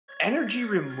Energy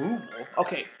removal.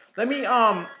 Okay, let me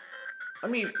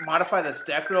modify this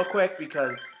deck real quick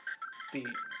because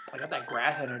I got that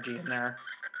grass energy in there.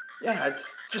 Yeah,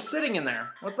 it's just sitting in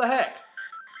there. What the heck?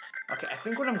 Okay, I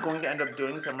think what I'm going to end up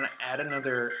doing is I'm going to add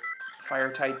another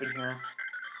fire type in here.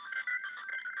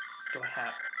 Do I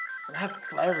have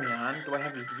Flareon? Do I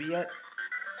have EV yet?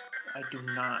 I do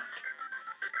not.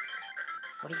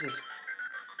 What is this?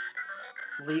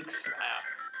 Leak Slap.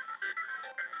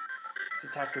 This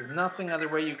attack does nothing. Other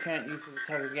way you can't use this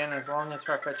attack again as long as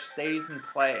Farfetch stays in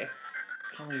play.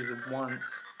 You can only use it once.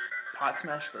 Pot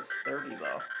Smash does 30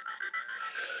 though.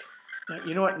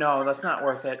 You know what? No, that's not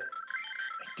worth it.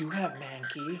 I do have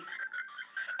Mankey.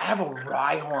 I have a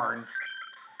Rhyhorn.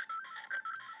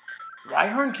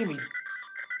 Rhyhorn can be...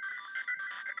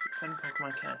 Defend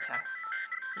Pokemon can attack.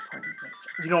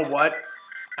 You know what?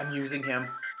 I'm using him.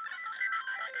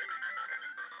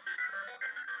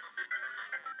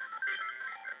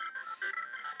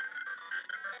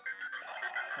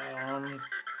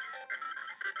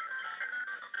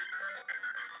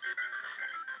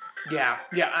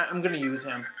 Yeah, I'm gonna use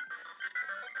him.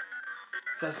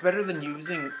 That's better than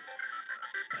using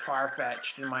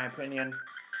Farfetch'd, in my opinion.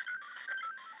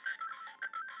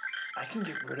 I can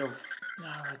get rid of...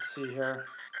 No, let's see here.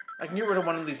 I can get rid of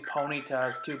one of these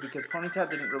Ponytas, too, because Ponyta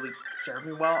didn't really serve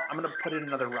me well. I'm gonna put in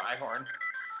another Rhyhorn.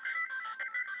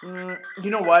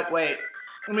 You know what? Wait.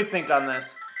 Let me think on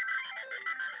this.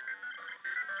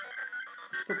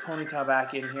 Let's put Ponyta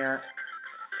back in here.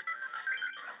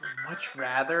 I would much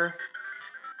rather...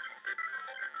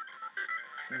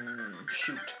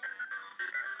 shoot.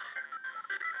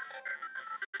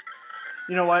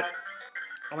 You know what?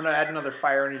 I'm going to add another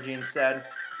fire energy instead.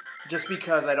 Just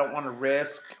because I don't want to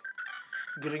risk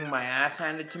getting my ass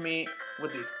handed to me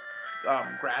with these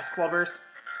grass clubbers.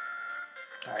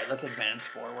 Alright, let's advance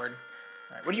forward.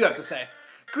 Alright, what do you have to say?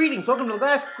 Greetings, welcome to the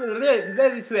last...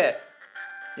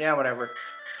 Yeah, whatever.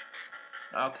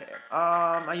 Okay,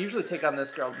 I usually take on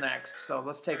this girl next, so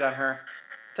let's take on her.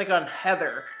 Take on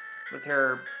Heather with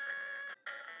her...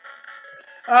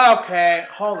 Okay,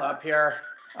 hold up here.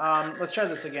 Let's try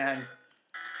this again.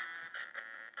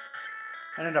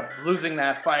 I ended up losing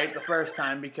that fight the first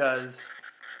time because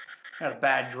I had a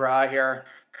bad draw here.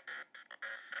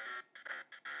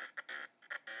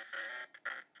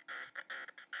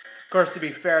 Of course, to be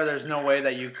fair, there's no way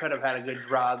that you could have had a good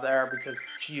draw there because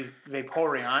she used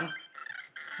Vaporeon.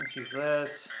 Let's use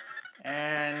this.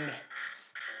 And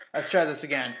let's try this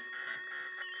again.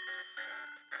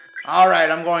 Alright,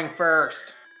 I'm going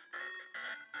first.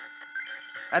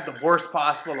 I had the worst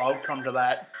possible outcome to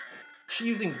that. Is she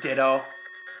using Ditto?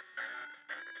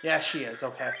 Yeah, she is.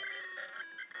 Okay.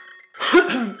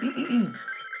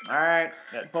 Alright,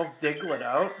 got both Diglett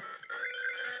out.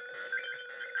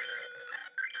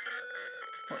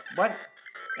 What?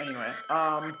 Anyway,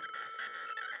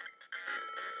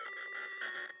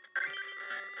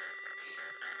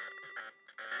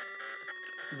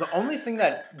 the only thing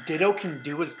that Ditto can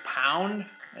do is pound,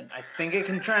 and I think it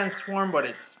can transform, but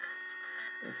it's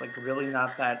like really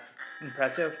not that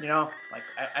impressive, you know? Like,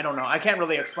 I don't know. I can't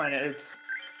really explain it.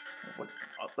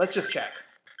 Let's just check.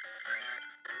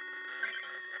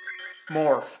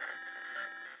 Morph.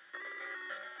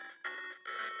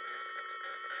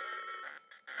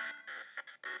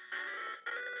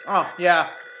 Oh, yeah.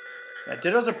 Yeah,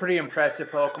 Ditto's a pretty impressive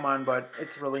Pokemon, but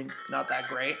it's really not that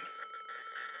great.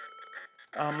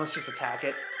 Let's just attack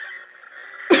it.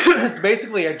 It's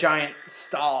basically a giant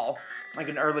stall. Like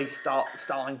an early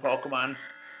stalling Pokemon.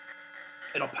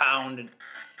 It'll pound and,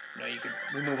 you know, you can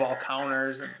remove all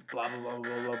counters and blah, blah, blah,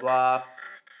 blah, blah, blah.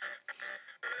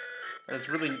 But it's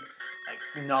really,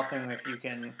 like, nothing if you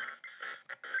can...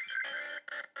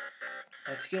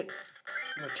 Let's get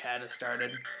Rattata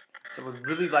started. So we'd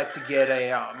really like to get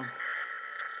a,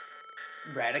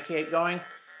 Raticate going.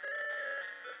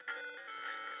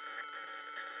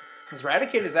 Because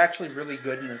Raticate is actually really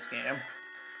good in this game.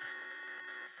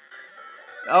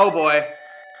 Oh boy.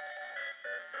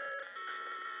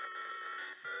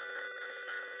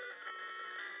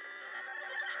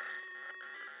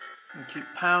 And keep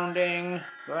pounding.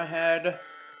 Go ahead. Let's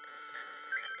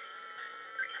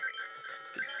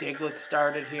get Diglett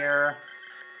started here.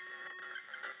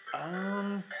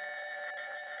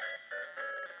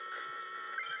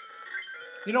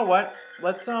 You know what?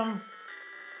 Let's go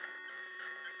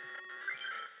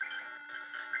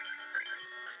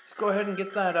ahead and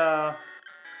get that,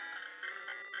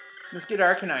 let's get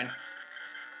Arcanine.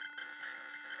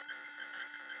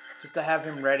 Just to have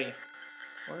him ready.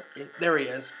 There he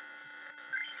is.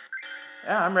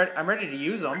 Yeah, I'm ready to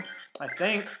use him, I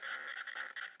think.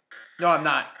 No, I'm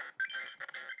not.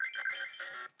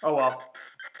 Oh well.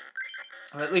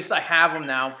 At least I have them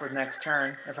now for the next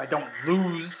turn. If I don't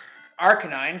lose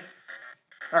Arcanine.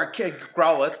 Or Kid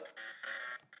Growlithe.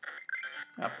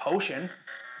 A potion.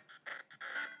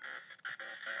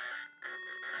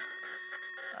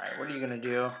 Alright, what are you gonna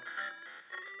do?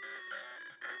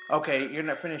 Okay, you're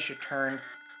gonna finish your turn.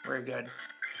 Very good.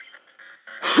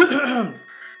 Alright,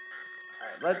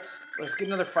 let's get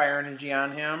another fire energy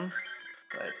on him.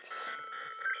 Let's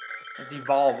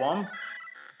evolve him.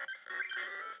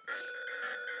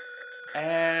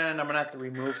 And I'm gonna have to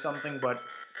remove something, but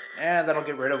that'll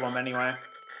get rid of him anyway.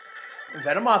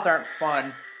 Venomoth aren't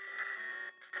fun.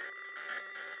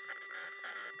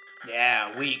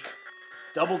 Yeah, weak.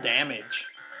 Double damage.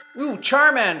 Ooh,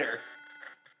 Charmander.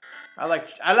 I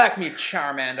like me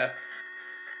Charmander.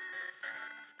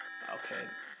 Okay,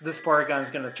 this Porygon's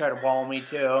gonna try to wall me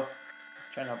too.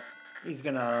 He's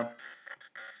gonna.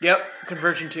 Yep,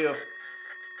 conversion 2.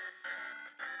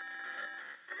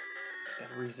 He's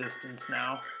got resistance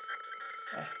now.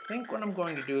 I think what I'm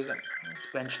going to do is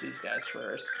let's bench these guys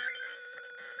first.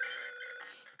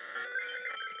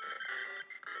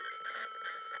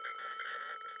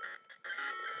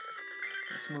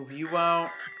 Let's move you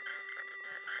out.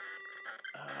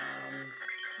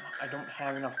 I don't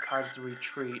have enough cards to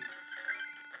retreat.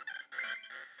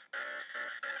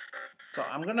 So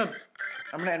I'm gonna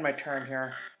end my turn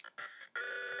here.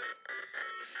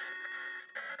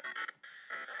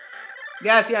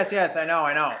 Yes, I know.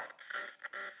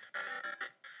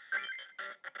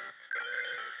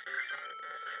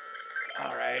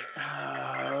 Alright.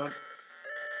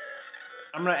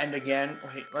 I'm gonna end again.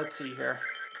 Wait, let's see here.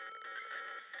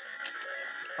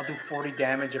 I'll do 40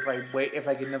 damage if I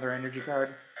get another energy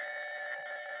card.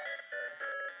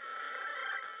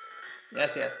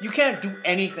 Yes. You can't do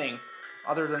anything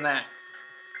other than that.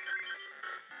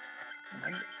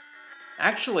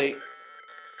 Actually,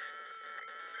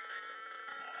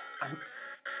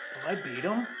 will I beat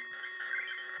him?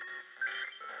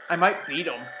 I might beat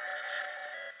him.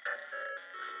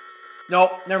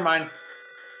 Nope, never mind.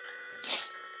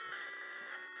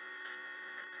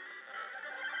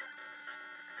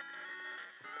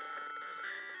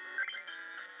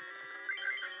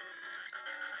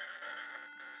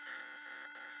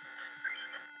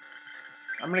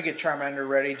 I'm gonna get Charmander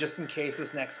ready just in case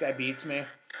this next guy beats me.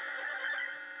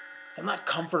 I'm not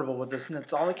comfortable with this, and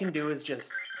that's all I can do is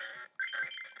just...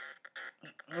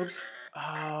 Oops.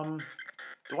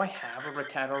 Do I have a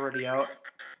Rattata already out?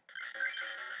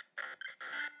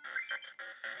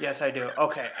 Yes, I do.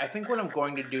 Okay, I think what I'm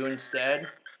going to do instead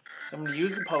is I'm going to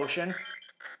use the potion,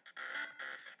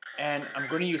 and I'm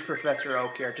going to use Professor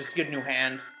Oak here, just to get a new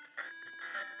hand.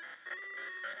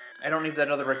 I don't need that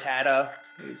other Rattata.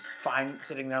 He's fine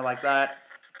sitting there like that.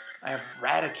 I have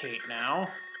Raticate now.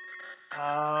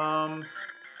 Alright,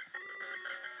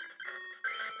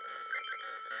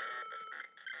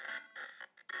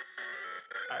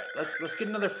 let's get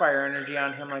another fire energy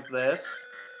on him like this.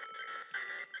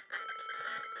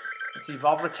 Let's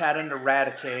evolve Rattata into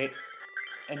Raticate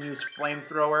and use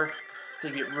Flamethrower to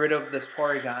get rid of this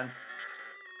Porygon.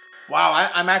 Wow,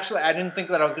 I didn't think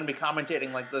that I was going to be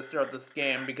commentating like this throughout this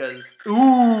game because...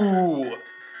 Ooh!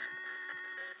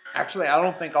 Actually, I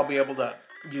don't think I'll be able to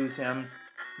use him.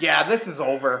 Yeah, this is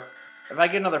over. If I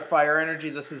get another fire energy,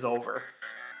 this is over.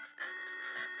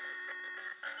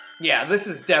 Yeah, this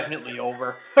is definitely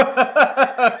over.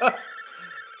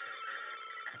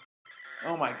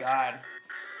 Oh my god.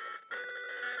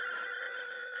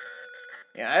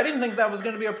 Yeah, I didn't think that was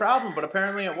going to be a problem, but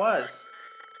apparently it was.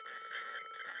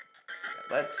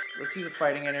 Let's use a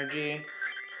fighting energy,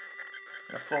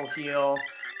 a full heal,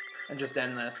 and just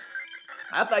end this.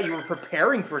 I thought you were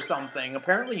preparing for something.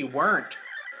 Apparently you weren't.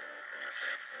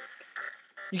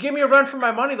 You gave me a run for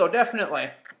my money, though, definitely.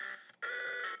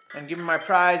 And give me my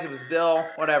prize. It was Bill.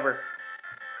 Whatever.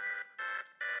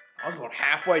 I was about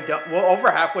halfway done. Well,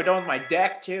 over halfway done with my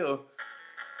deck, too.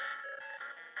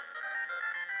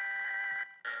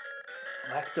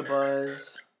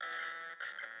 Electabuzz.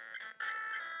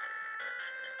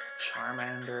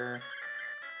 Charmander.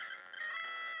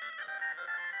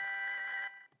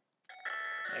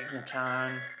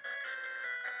 Magneton.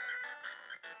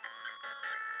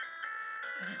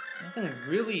 Nothing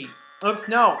really... Oops,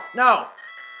 no!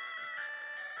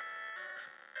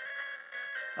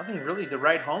 Nothing really to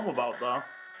write home about, though.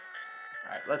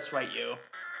 Alright, let's fight you.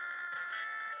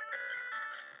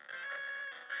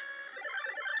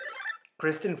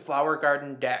 Kristen Flower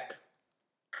Garden deck.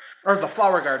 Or the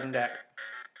Flower Garden deck.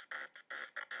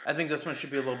 I think this one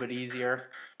should be a little bit easier.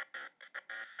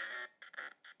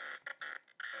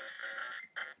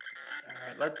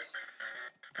 Alright, let's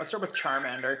start with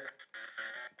Charmander.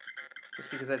 Just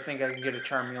because I think I can get a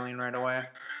Charmeleon right away.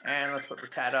 And let's put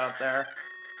Rattata out there.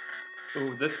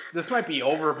 Ooh, this might be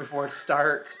over before it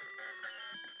starts.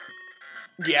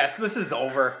 Yes, this is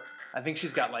over. I think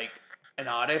she's got like an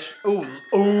Oddish. Ooh,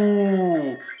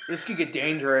 this could get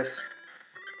dangerous.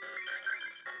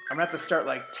 I'm gonna have to start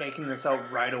like taking this out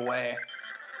right away.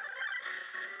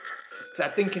 Cause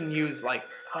that thing can use like,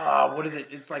 what is it?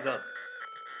 It's like a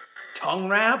tongue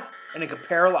wrap, and it could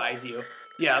paralyze you.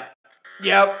 Yep.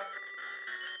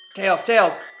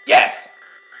 Tails. Yes!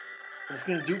 It's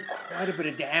gonna do quite a bit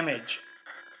of damage.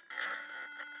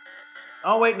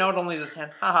 Oh wait, no, it only does 10.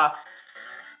 Haha.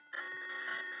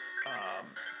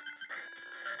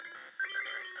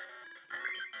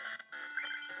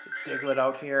 Diglett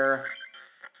out here.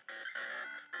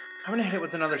 I'm gonna hit it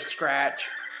with another scratch.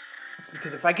 That's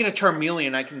because if I get a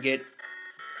Charmeleon, I can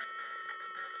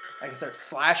start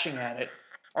slashing at it.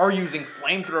 Or using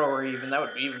Flamethrower even, that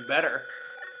would be even better.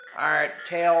 Alright,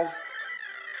 Tails.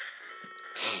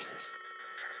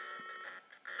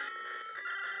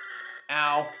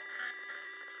 Ow.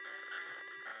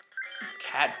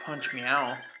 Cat Punch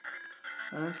Meow.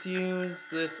 Let's use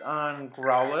this on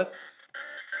Growlithe.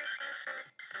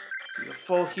 Do a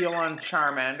full heal on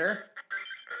Charmander.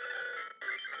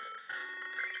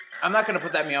 I'm not going to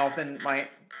put that Meowth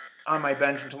on my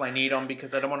bench until I need them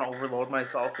because I don't want to overload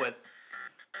myself with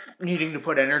needing to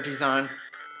put energies on.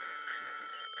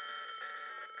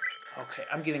 Okay,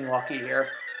 I'm getting lucky here.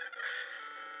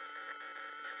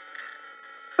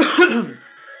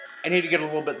 I need to get a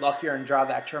little bit luckier and draw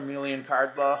that Charmeleon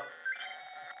card, though.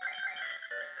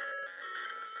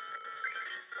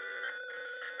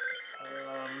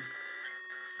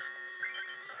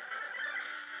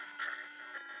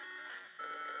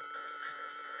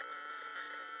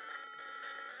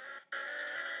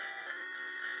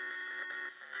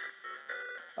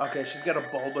 Okay, she's got a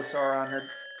Bulbasaur on her.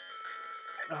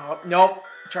 Oh, nope.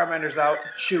 Charmander's out.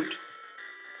 Shoot.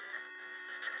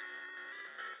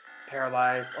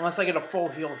 Paralyzed. Unless I get a full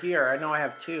heal here. I know I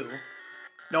have 2.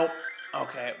 Nope.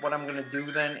 Okay, what I'm going to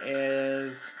do then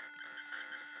is...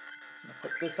 I'm going to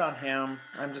put this on him.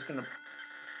 I'm just going to...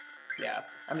 Yeah,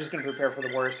 I'm just going to prepare for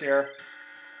the worst here.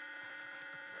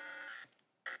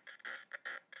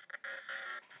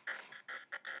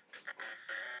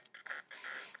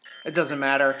 It doesn't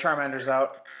matter. Charmander's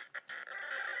out.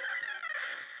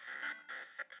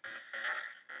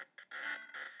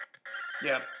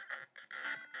 Yep.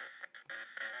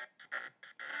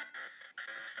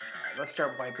 Alright, let's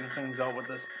start wiping things out with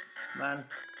this, man.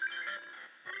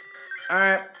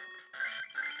 Alright.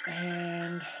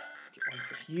 And let's get one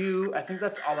for you. I think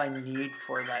that's all I need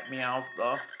for that Meowth,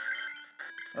 though.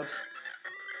 Oops.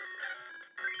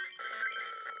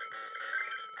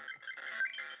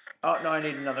 Oh, no, I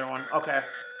need another one. Okay.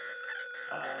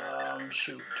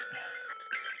 Shoot.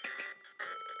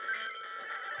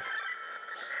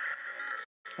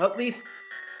 Well, at least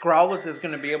Growlithe is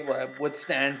going to be able to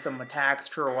withstand some attacks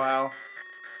for a while.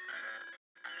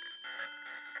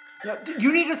 No,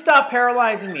 you need to stop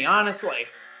paralyzing me, honestly.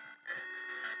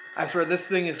 I swear, this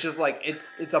thing is just like,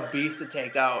 it's a beast to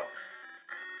take out.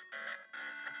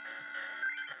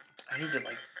 I need to,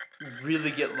 like,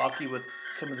 really get lucky with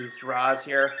some of these draws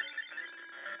here.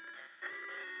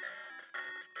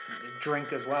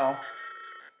 Drink as well.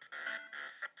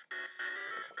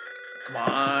 Come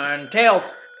on,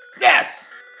 Tails! Yes!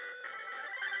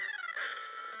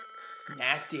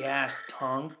 Nasty ass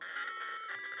tongue.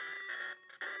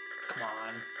 Come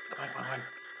on.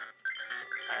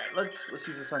 Alright, let's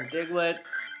use this on Diglett.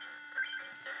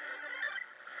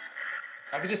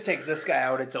 I could just take this guy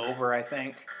out, it's over, I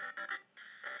think.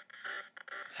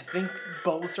 I think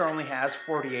Bulbasaur only has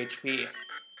 40 HP.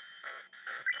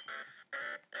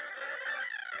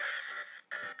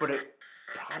 But it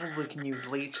probably can use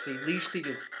Leech Seed. Leech Seed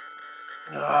is...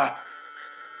 Ugh.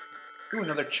 Ooh,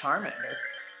 another Charmander.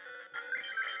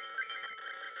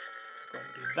 Let's go ahead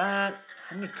and do that.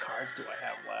 How many cards do I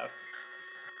have left?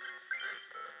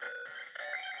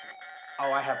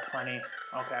 Oh, I have plenty.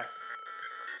 Okay.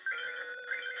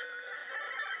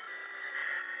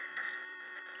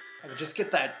 I could just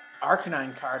get that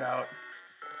Arcanine card out.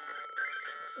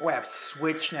 Oh, I have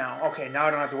Switch now. Okay, now I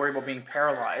don't have to worry about being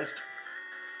paralyzed.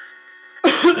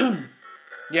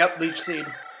 Yep, Leech Seed.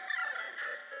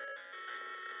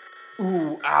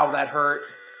 Ooh, ow, that hurt.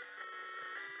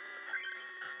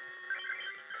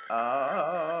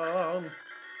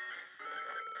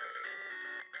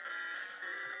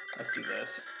 Let's do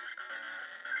this.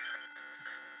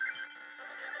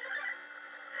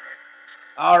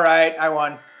 Alright, I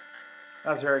won.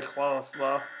 That was very close,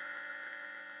 though.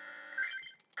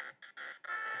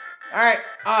 Alright,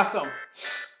 awesome.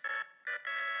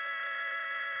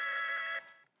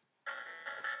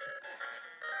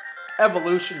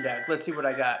 evolution deck. Let's see what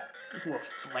I got. Ooh, a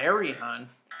Flareon.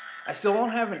 I still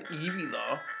don't have an Eevee,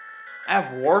 though. I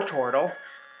have Wartortle.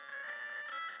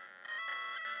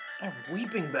 I have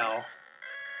Weeping Bell.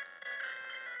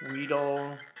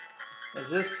 Weedle. Is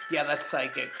this? Yeah, that's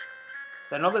Psychic.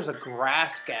 I know there's a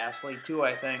Grass Ghastly, too,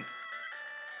 I think.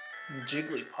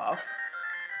 Jigglypuff.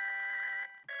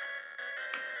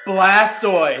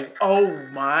 Blastoise! Oh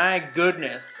my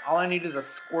goodness. All I need is a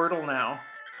Squirtle now.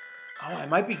 Oh, I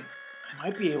might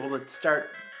be able to start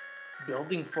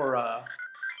building for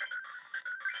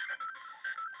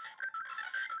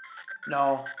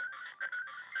no.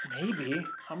 Maybe.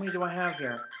 How many do I have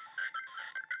here?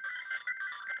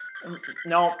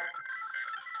 No.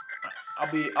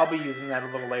 I'll be using that a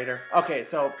little later. Okay,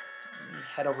 so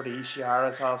head over to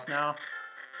Ishihara's house now.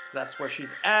 That's where she's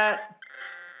at.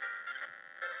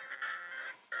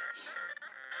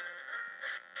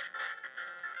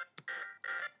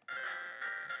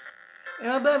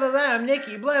 Oh, blah, blah, blah, I'm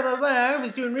Nikki, blah, blah, blah, I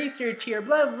was doing research here,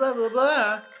 blah, blah, blah,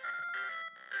 blah.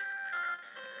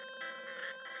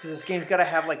 Because this game's gotta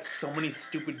have, like, so many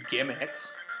stupid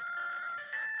gimmicks.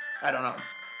 I don't know.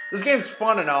 This game's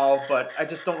fun and all, but I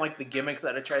just don't like the gimmicks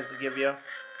that it tries to give you.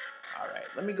 Alright,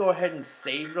 let me go ahead and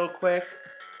save real quick.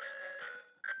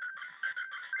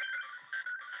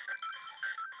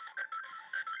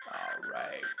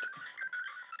 Alright.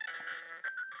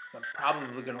 I'm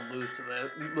probably gonna lose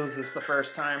this the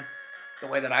first time, the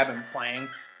way that I've been playing.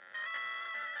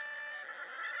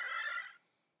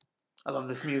 I love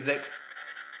this music.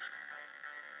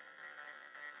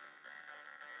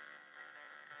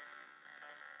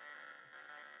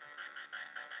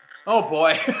 Oh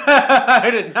boy, I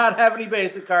did not have any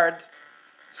basic cards.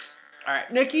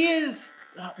 Alright, Nikki is...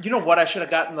 You know what? I should have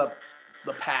gotten the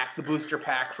pack, the booster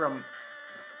pack from...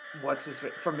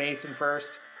 from Mason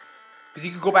first. Because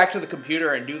you could go back to the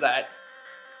computer and do that.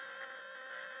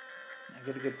 I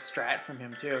get a good strat from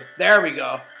him too. There we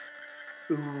go.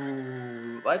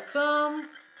 Ooh, let's see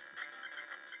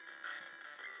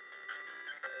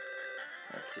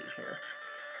here.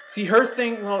 See, her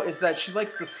thing, though, is that she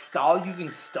likes to stall using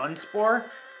Stun Spore.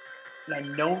 And I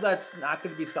know that's not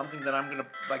going to be something that I'm going to,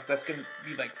 like, that's going to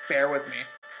be, like, fair with me.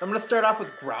 So I'm going to start off with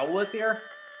Growlithe here.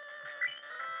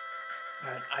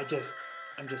 And I'm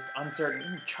just uncertain.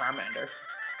 Ooh, Charmander.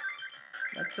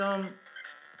 Let's,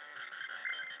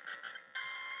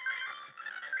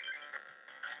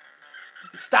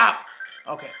 Stop!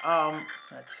 Okay,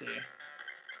 let's see.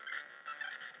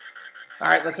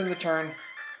 Alright, let's end the turn.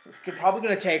 So it's probably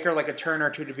going to take her like a turn or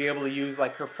two to be able to use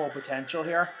like her full potential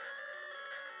here.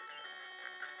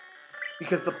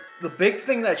 Because the big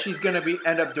thing that she's going to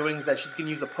end up doing is that she's going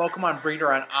to use a Pokemon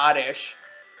Breeder on Oddish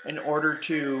in order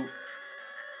to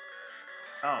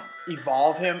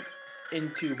evolve him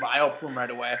into Vileplume right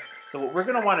away. So what we're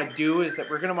going to want to do is that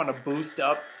we're going to want to boost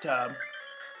up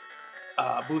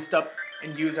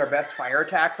and use our best fire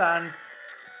attacks on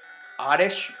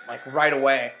Oddish like right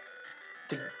away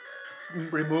to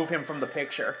remove him from the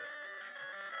picture.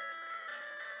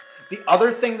 The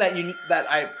other thing that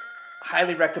I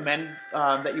highly recommend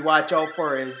that you watch out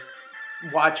for is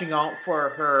watching out for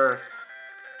her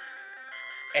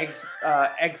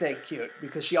Exeggcute,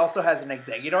 because she also has an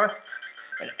Exeggutor,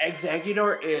 and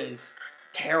Exeggutor is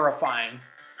terrifying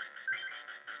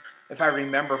if I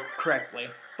remember correctly.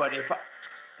 But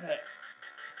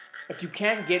if you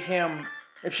can't get him,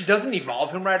 if she doesn't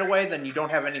evolve him right away, then you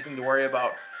don't have anything to worry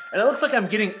about. And it looks like I'm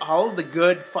getting all of the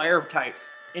good fire types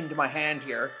into my hand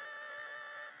here.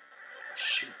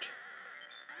 Shoot.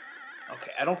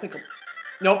 Okay, I don't think...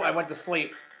 Nope, I went to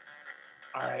sleep.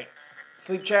 Alright.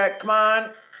 Sleep check, come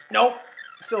on. Nope,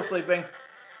 still sleeping.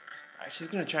 Alright, she's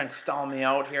going to try and stall me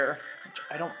out here, which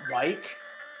I don't like.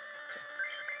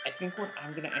 I think what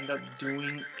I'm going to end up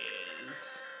doing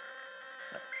is...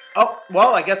 Oh,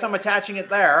 well, I guess I'm attaching it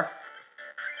there.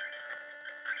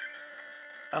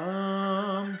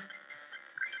 Alright.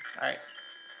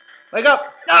 Wake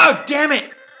up! Oh, damn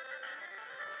it!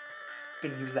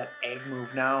 Gonna use that egg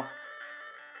move now.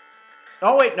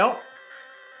 Oh, wait, no.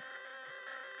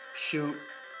 Shoot.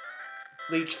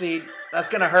 Leech Seed. That's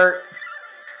gonna hurt.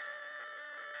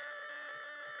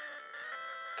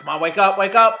 Come on, wake up,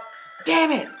 wake up!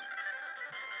 Damn it!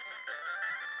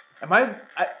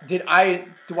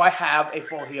 Do I have a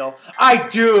full heal? I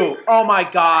do! Oh my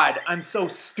god, I'm so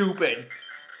stupid.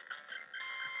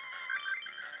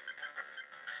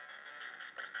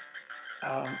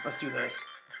 Let's do this.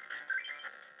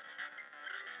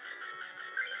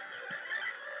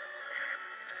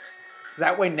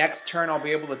 That way next turn I'll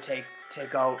be able to take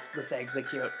out this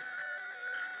Exeggcute.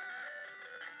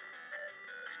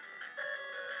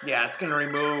 Yeah, it's gonna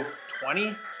remove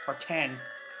 20 Or 10.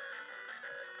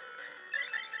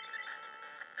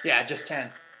 Yeah, just 10.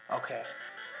 Okay.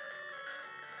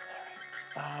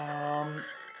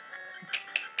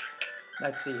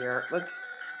 Let's see here.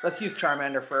 Let's use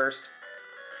Charmander first.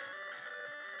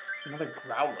 Another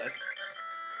Growlithe.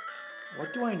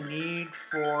 What do I need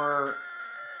for...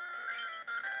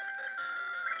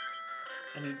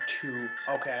 I need 2.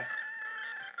 Okay.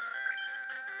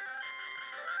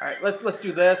 Alright, let's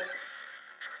do this.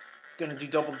 It's gonna do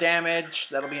double damage.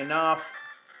 That'll be enough.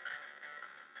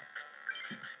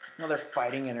 Another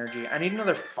fighting energy. I need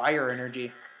another fire energy.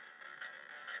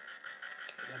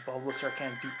 Okay, that Bulbasaur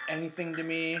can't do anything to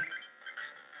me.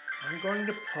 I'm going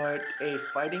to put a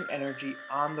fighting energy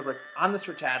on this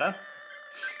Rattata.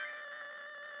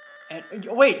 And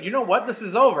wait, you know what? This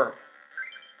is over.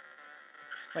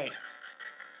 Wait.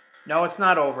 No, it's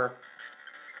not over.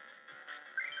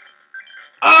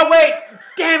 Oh, wait!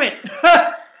 Damn it!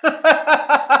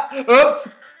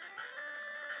 Oops.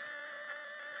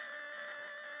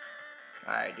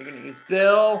 Alright, you're gonna use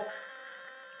Bill.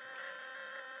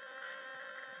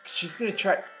 She's gonna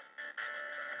try...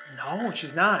 No,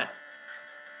 she's not.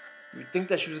 You'd think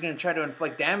that she was gonna try to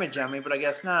inflict damage on me, but I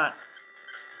guess not.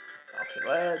 Okay,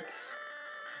 let's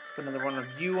put another one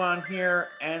of you on here,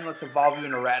 and let's evolve you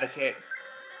and Eradicate,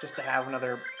 just to have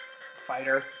another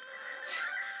fighter.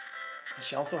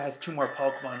 She also has 2 more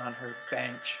Pokemon on her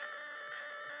bench.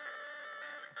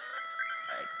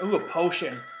 Alright. Ooh, a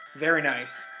potion. Very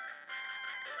nice.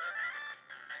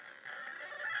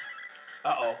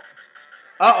 Uh-oh.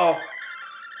 Uh-oh.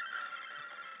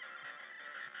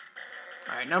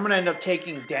 Alright, now I'm going to end up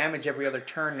taking damage every other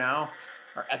turn now.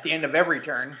 Or at the end of every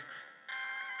turn.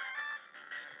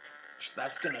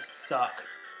 That's going to suck.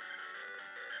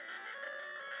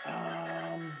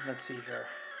 Let's see here.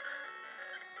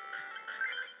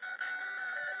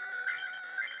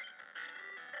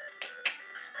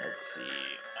 Let's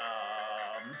see.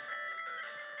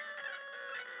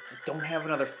 I don't have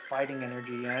another fighting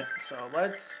energy yet, so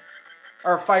let's...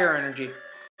 Or fire energy.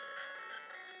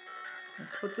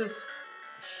 Let's put this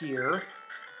here.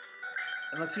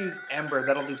 And let's use Ember.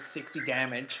 That'll do 60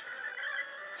 damage.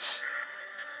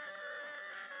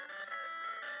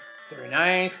 Very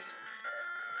nice.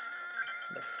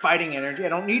 The fighting energy. I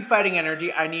don't need fighting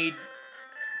energy. I need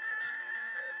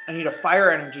a fire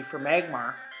energy for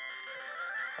Magmar.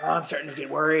 Oh, I'm starting to get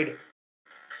worried.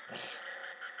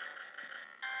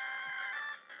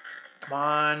 Come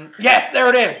on. Yes, there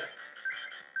it is.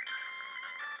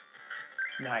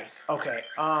 Nice. Okay.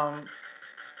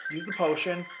 Use the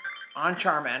potion on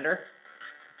Charmander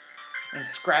and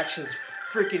scratch his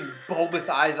freaking bulbous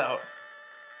eyes out.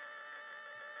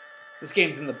 This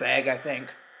game's in the bag, I think.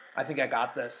 I think I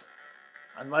got this.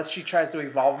 Unless she tries to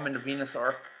evolve him into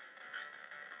Venusaur.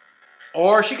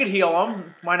 Or she could heal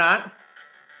him. Why not?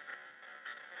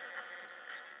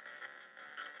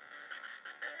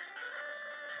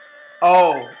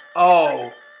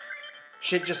 Oh.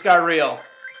 Shit just got real.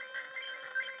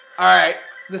 Alright,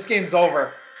 this game's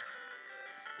over.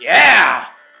 Yeah!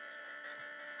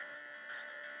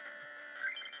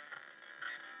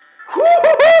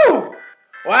 Woo-hoo-hoo!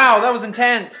 Wow, that was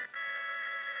intense.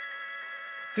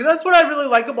 See, that's what I really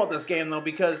like about this game, though,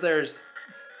 because there's...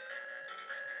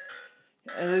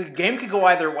 The game could go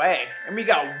either way. And we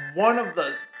got one of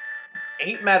the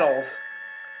 8 medals.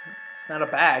 It's not a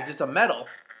bag, just a medal.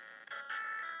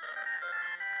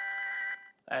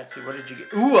 Let's see, what did you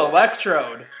get? Ooh,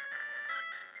 Electrode.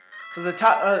 So the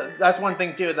top, that's one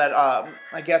thing too that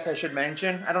I guess I should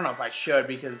mention. I don't know if I should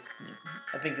because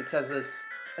I think it says this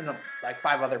in like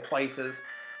 5 other places,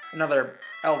 in other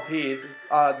LPs.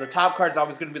 The top card's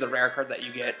always going to be the rare card that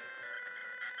you get.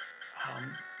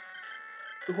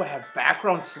 Ooh, I have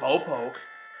Background Slowpoke.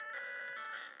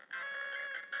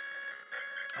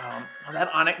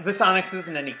 This Onix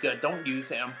isn't any good. Don't use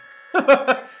him.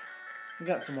 We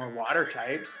got some more water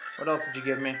types. What else did you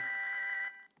give me?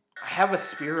 I have a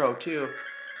Spearow too.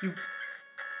 You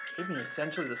gave me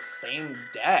essentially the same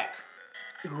deck.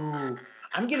 Ooh,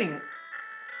 I'm getting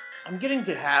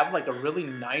to have like a really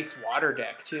nice water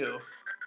deck too.